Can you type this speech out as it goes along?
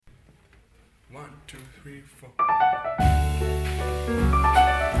One, two, three, four.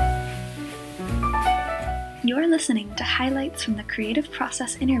 You're listening to highlights from the Creative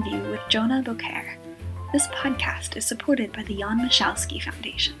Process interview with Jonah Bokaer. This podcast is supported by the Jan Michalski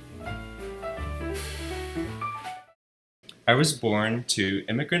Foundation. I was born to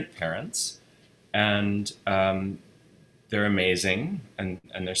immigrant parents, and they're amazing, and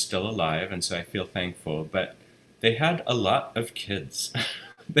they're still alive, and so I feel thankful. But they had a lot of kids.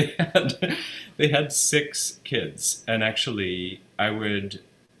 they had 6 kids, and actually, I would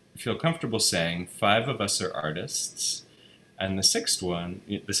feel comfortable saying 5 of us are artists, and the sixth one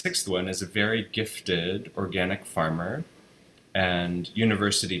is a very gifted organic farmer and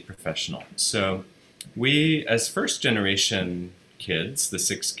university professional. So we, as first generation kids, the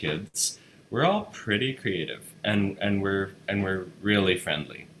 6 kids, we're all pretty creative, and we're really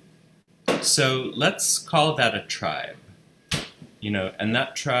friendly. So let's call that a tribe, and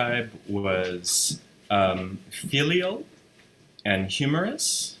that tribe was filial and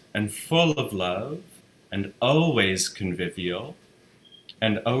humorous and full of love and always convivial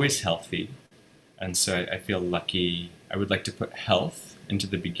and always healthy. And so I feel lucky. I would like to put health into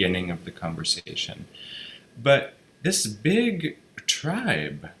the beginning of the conversation. But this big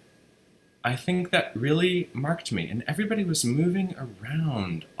tribe, I think that really marked me. And everybody was moving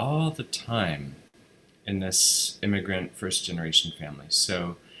around all the time in this immigrant first generation family.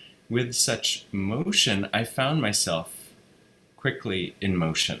 So with such motion, I found myself quickly in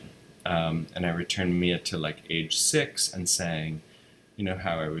motion. And I returned Mia to age 6 and saying,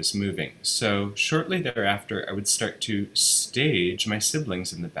 how I was moving. So shortly thereafter, I would start to stage my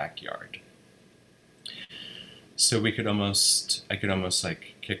siblings in the backyard. So I could almost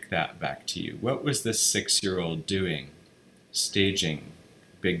kick that back to you. What was this 6-year-old doing? Staging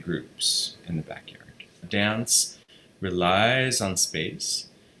big groups in the backyard. Dance relies on space,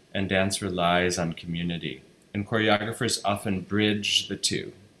 and dance relies on community. And choreographers often bridge the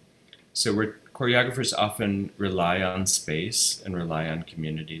two. So choreographers often rely on space and rely on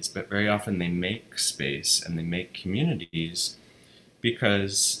communities, but very often they make space and they make communities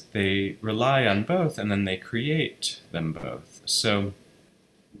because they rely on both and then they create them both. So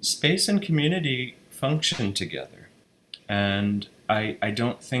space and community function together. And I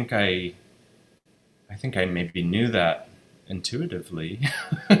don't think I think I maybe knew that intuitively,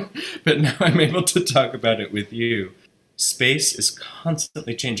 but now I'm able to talk about it with you. Space is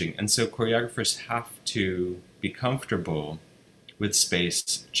constantly changing, and so choreographers have to be comfortable with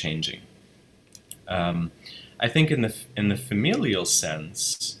space changing. I think in the familial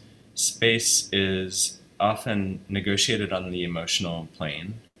sense, space is often negotiated on the emotional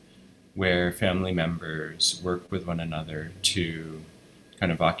plane, where family members work with one another to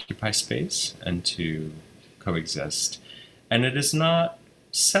kind of occupy space and to coexist. And it is not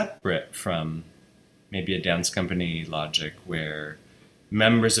separate from maybe a dance company logic where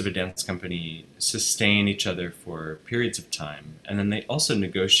members of a dance company sustain each other for periods of time, and then they also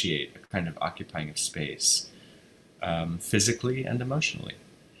negotiate a kind of occupying of space, physically and emotionally.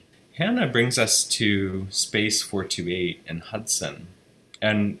 Hannah brings us to Space 428 in Hudson,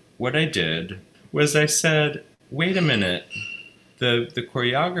 and what I did was I said, wait a minute, the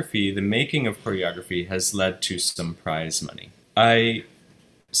choreography, the making of choreography has led to some prize money. I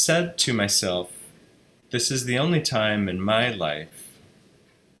said to myself, this is the only time in my life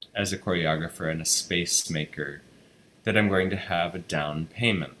as a choreographer and a space maker that I'm going to have a down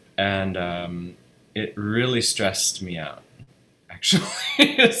payment. And it really stressed me out, actually,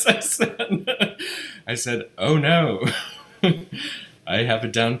 as I said, oh no, I have a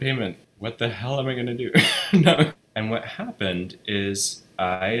down payment. What the hell am I going to do? No. And what happened is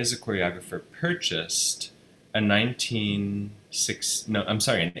I, as a choreographer, purchased an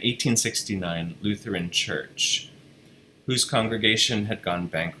 1869 Lutheran church whose congregation had gone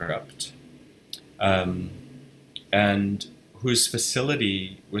bankrupt, and whose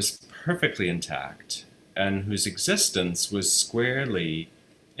facility was perfectly intact, and whose existence was squarely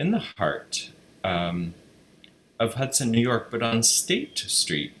in the heart of Hudson, New York, but on State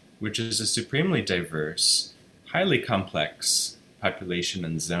Street, which is a supremely diverse, highly complex population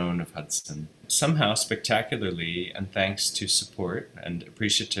and zone of Hudson. Somehow, spectacularly, and thanks to support and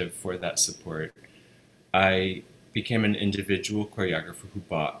appreciative for that support, I became an individual choreographer who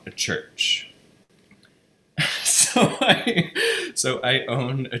bought a church. So I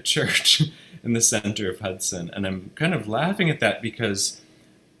own a church in the center of Hudson, and I'm kind of laughing at that because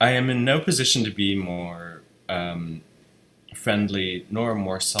I am in no position to be more friendly nor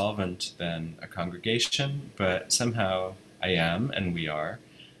more solvent than a congregation, but somehow I am, and we are.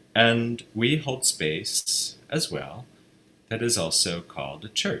 And we hold space as well that is also called a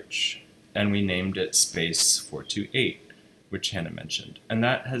church. and we named it Space 428, which Hannah mentioned. And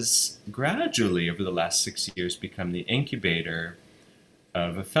that has gradually, over the last 6 years, become the incubator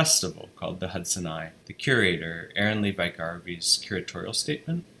of a festival called the Hudson Eye. The curator, Erin Levi Garvey's curatorial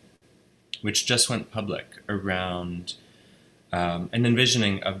statement, which just went public around an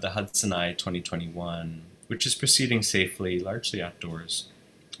envisioning of the Hudson Eye 2021, which is proceeding safely, largely outdoors,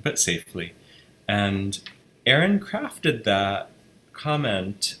 but safely. And Erin crafted that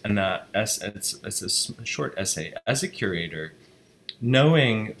comment and that it's a short essay as a curator,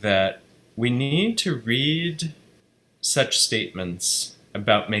 knowing that we need to read such statements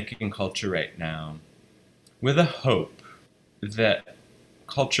about making culture right now with a hope that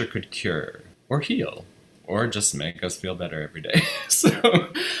culture could cure or heal or just make us feel better every day.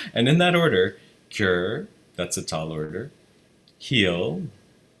 And in that order, cure, that's a tall order, heal,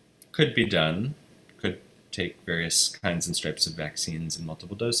 could be done, could take various kinds and stripes of vaccines in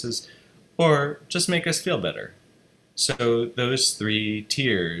multiple doses, or just make us feel better. So those three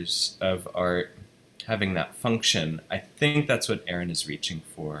tiers of art having that function, I think that's what Erin is reaching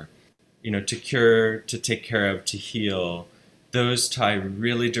for. To cure, to take care of, to heal, those tie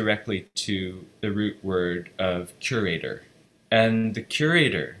really directly to the root word of curator. And the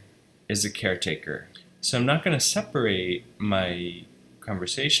curator is a caretaker. So I'm not going to separate my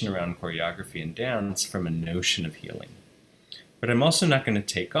conversation around choreography and dance from a notion of healing. But I'm also not going to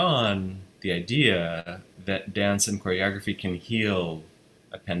take on the idea that dance and choreography can heal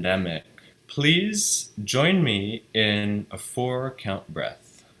a pandemic. Please join me in a 4-count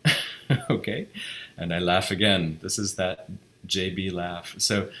breath. Okay? And I laugh again. This is that JB laugh.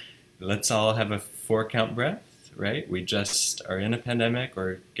 So let's all have a 4-count breath, right? We just are in a pandemic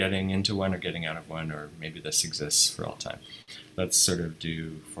or getting into one or getting out of one, or maybe this exists for all time. Let's sort of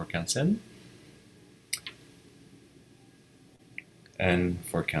do 4 counts in and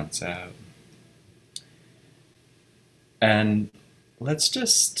 4 counts out. And let's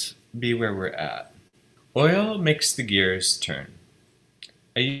just be where we're at. Oil makes the gears turn.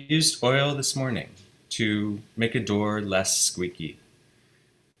 I used oil this morning to make a door less squeaky.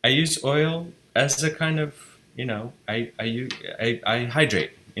 I use oil as a kind of, I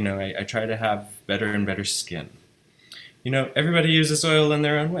hydrate. I try to have better and better skin. Everybody uses oil in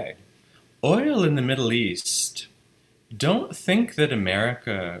their own way. Oil in the Middle East, don't think that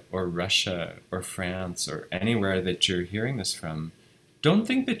America or Russia or France or anywhere that you're hearing this from, don't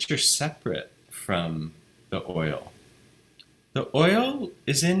think that you're separate from the oil. The oil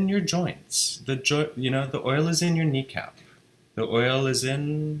is in your joints. The oil is in your kneecap. The oil is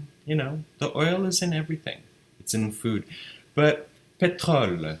in, the oil is in everything. It's in food. But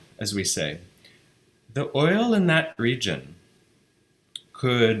pétrole, as we say, the oil in that region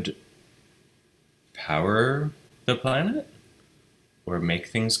could power the planet, or make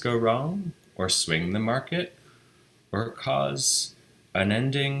things go wrong, or swing the market, or cause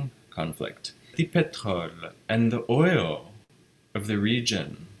unending conflict. The pétrole and the oil of the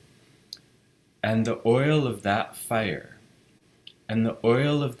region, and the oil of that fire, and the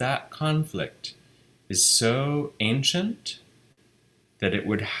oil of that conflict is so ancient that it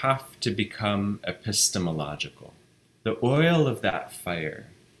would have to become epistemological. The oil of that fire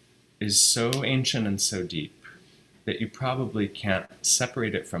is so ancient and so deep that you probably can't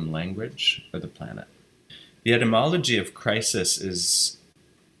separate it from language or the planet. The etymology of crisis is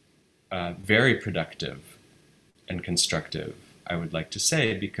very productive and constructive, I would like to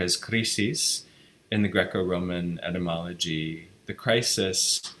say, because krisis, in the Greco-Roman etymology, the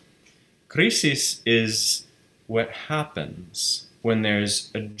crisis is what happens when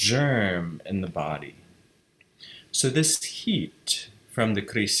there's a germ in the body. So this heat from the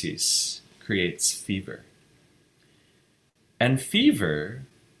krisis creates fever. And fever,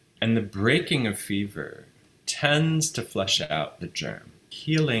 and the breaking of fever, tends to flush out the germ.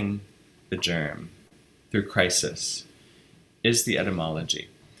 Healing the germ through crisis is the etymology.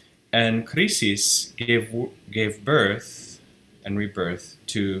 And krisis gave birth and rebirth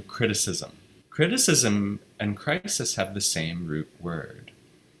to criticism. Criticism and crisis have the same root word.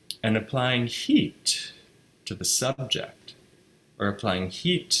 And applying heat to the subject, or applying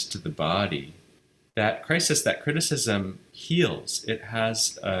heat to the body, that crisis, that criticism heals. It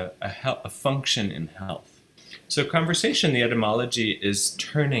has a function in health. So conversation, the etymology is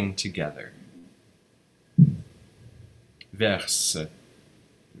turning together. Verse.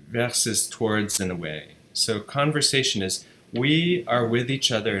 Verse is towards and away. So conversation is we are with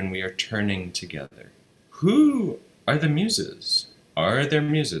each other and we are turning together. Who are the muses? Are there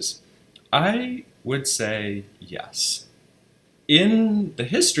muses? I would say yes. In the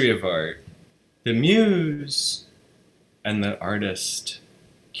history of art, the muse and the artist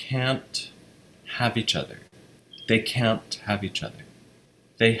can't have each other. They can't have each other.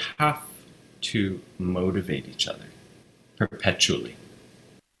 They have to motivate each other perpetually.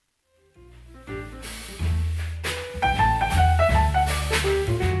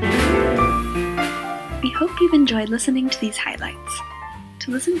 We hope you've enjoyed listening to these highlights.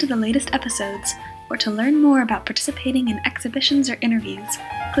 To listen to the latest episodes, or to learn more about participating in exhibitions or interviews,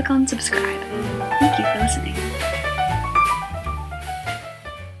 click on subscribe. Thank you for listening.